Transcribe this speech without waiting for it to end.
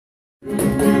This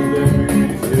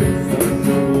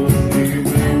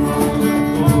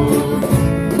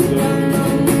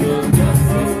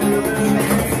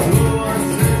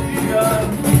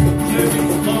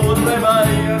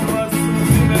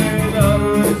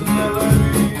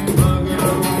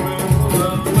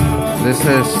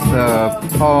is the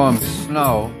poem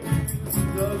Snow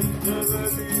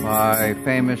by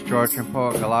famous Georgian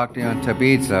poet Galaktion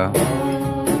Tabidze.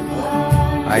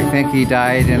 I think he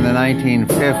died in the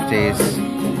 1950s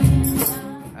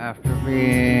after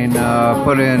being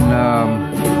put in,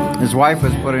 his wife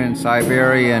was put in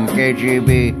Siberian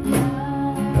KGB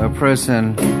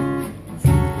prison,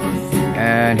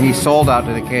 and he sold out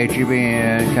to the KGB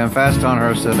and confessed on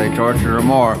her, so they tortured her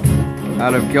more.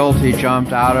 Out of guilt, he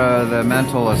jumped out of the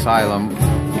mental asylum,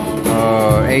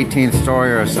 18th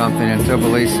story or something, in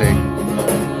Tbilisi.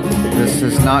 This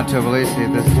is not Tbilisi,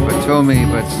 this is Batumi,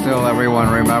 but still everyone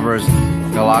remembers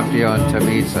Galaktion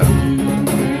Tabidze.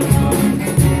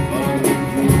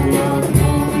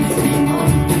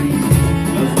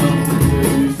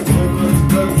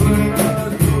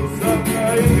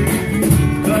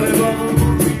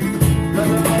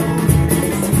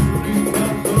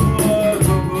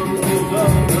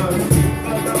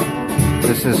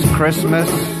 This is Christmas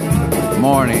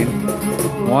morning,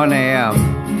 1 a.m.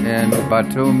 in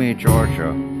Batumi,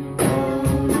 Georgia.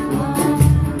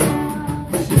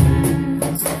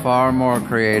 Far more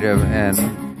creative, in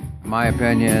my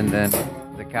opinion, than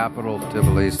the capital,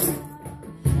 Tbilisi.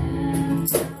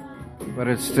 But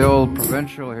it's still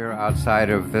provincial here outside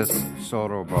of this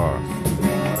Soro Bar.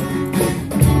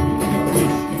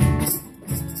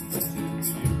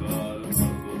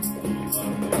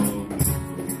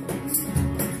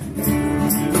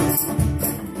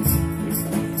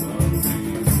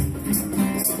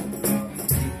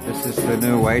 The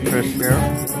new waitress here,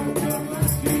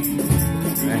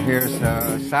 and here's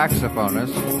a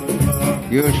saxophonist,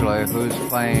 usually, who's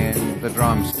playing the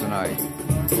drums tonight.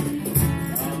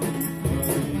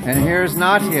 And here's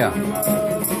Natia,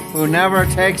 who never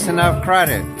takes enough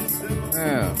credit.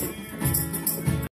 Yeah.